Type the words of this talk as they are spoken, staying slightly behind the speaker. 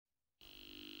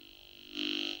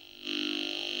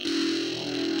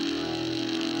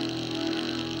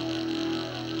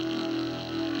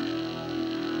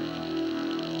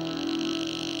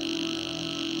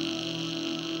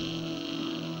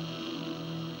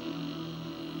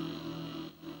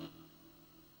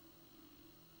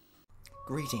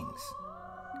Greetings.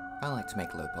 I like to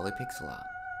make low poly pixel art.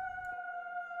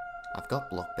 I've got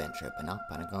Blockbench open up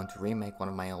and I'm going to remake one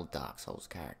of my old Dark Souls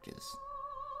characters.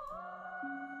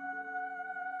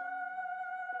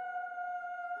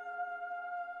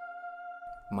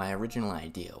 My original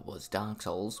idea was Dark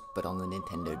Souls, but on the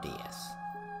Nintendo DS.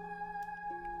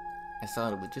 I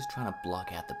started with just trying to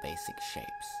block out the basic shapes.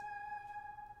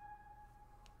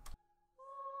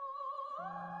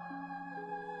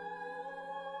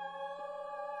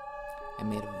 I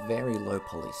made a very low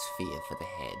poly sphere for the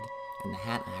head, and the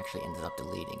hat I actually ended up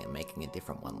deleting and making a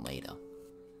different one later.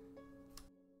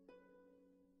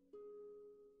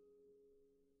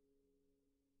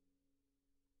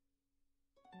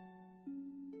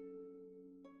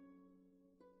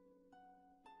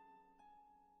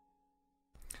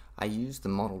 I used the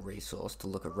model resource to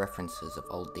look at references of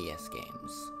old DS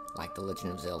games, like The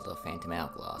Legend of Zelda Phantom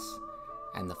Hourglass,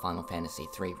 and the Final Fantasy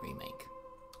III remake.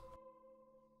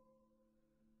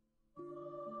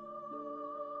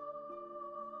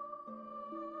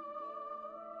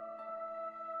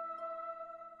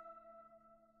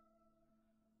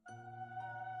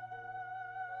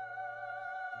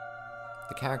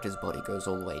 The character's body goes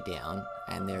all the way down,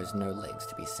 and there is no legs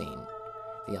to be seen.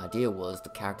 The idea was the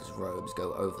character's robes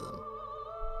go over them.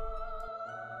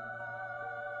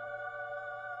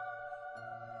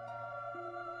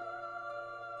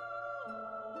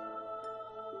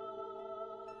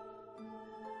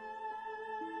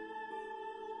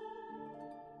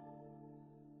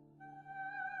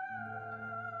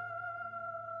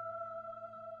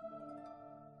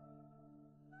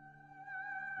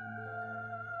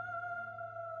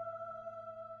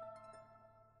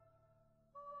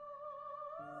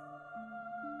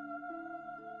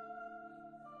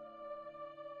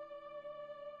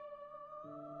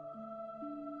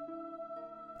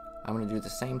 I'm going to do the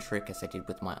same trick as I did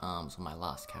with my arms on my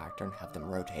last character and have them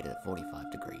rotated at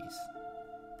 45 degrees.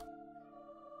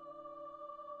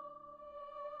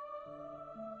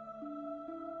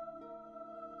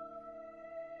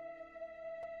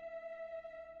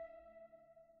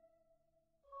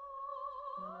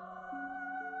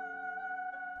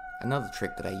 Another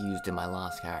trick that I used in my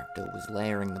last character was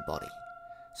layering the body.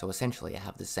 So essentially I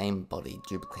have the same body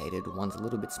duplicated, one's a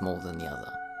little bit smaller than the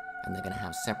other, and they're going to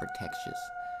have separate textures.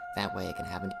 That way I can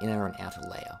have an inner and outer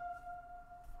layer.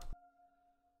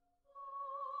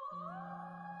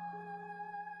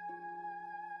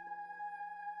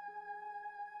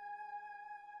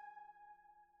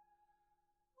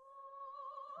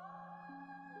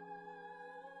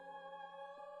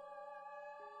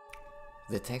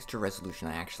 The texture resolution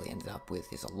I actually ended up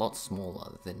with is a lot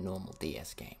smaller than normal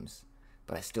DS games,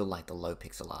 but I still like the low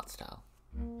pixel art style.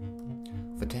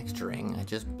 For texturing, I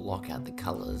just block out the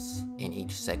colours in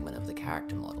each segment of the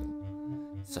character model.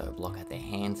 So block out their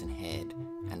hands and head,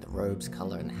 and the robe's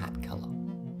colour and the hat colour.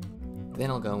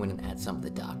 Then I'll go in and add some of the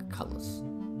darker colours.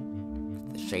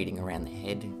 The shading around the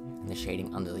head, and the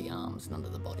shading under the arms and under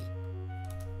the body.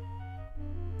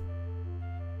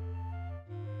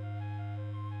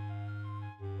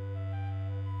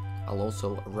 I'll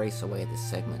also erase away the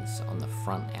segments on the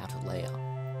front outer layer,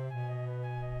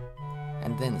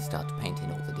 and then start to paint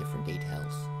in all the different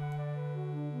details.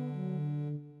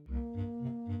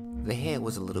 The hair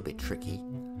was a little bit tricky,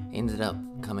 ended up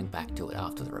coming back to it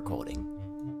after the recording.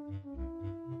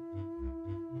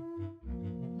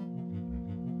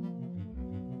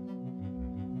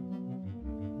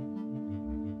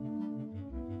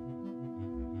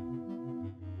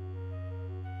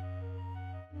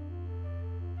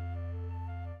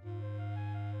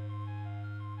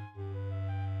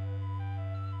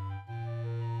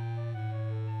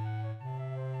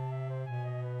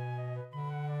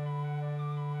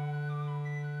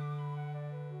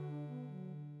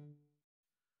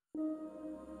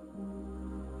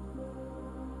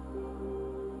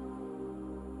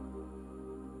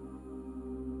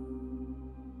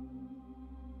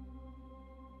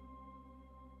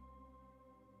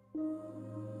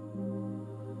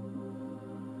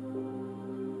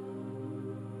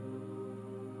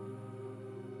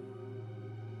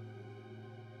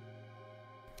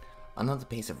 Another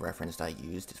piece of reference I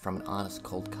used is from an artist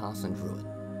called Carson Druid.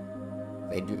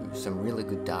 They do some really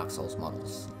good Dark Souls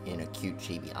models in a cute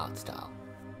chibi art style,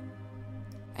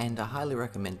 and I highly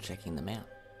recommend checking them out.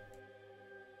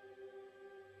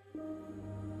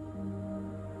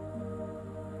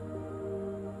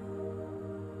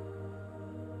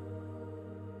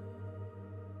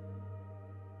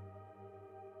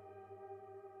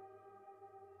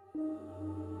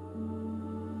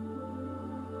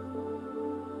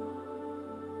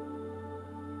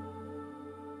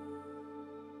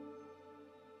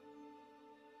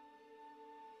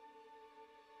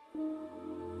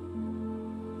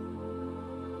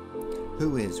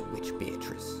 Who is Witch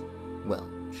Beatrice? Well,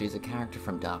 she's a character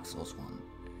from Dark Souls 1.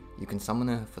 You can summon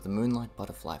her for the Moonlight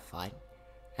Butterfly fight,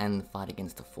 and the fight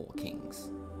against the Four Kings.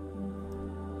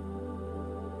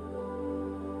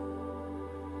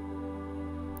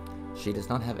 She does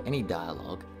not have any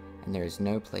dialogue, and there is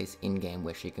no place in-game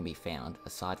where she can be found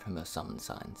aside from her summon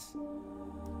signs.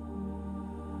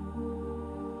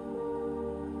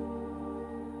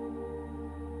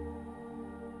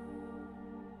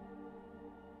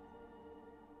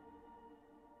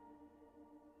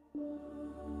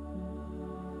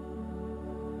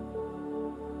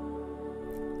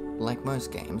 Like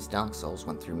most games, Dark Souls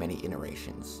went through many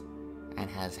iterations, and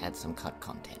has had some cut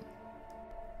content.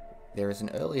 There is an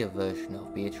earlier version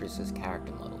of Beatrice's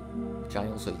character model, which I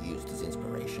also used as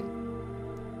inspiration.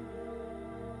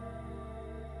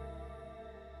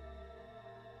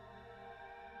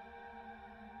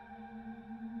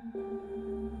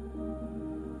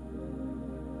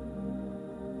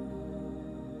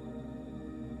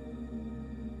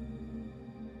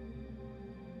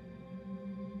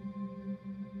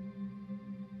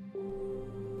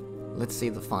 Let's see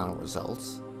the final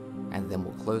results, and then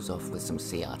we'll close off with some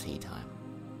CRT time.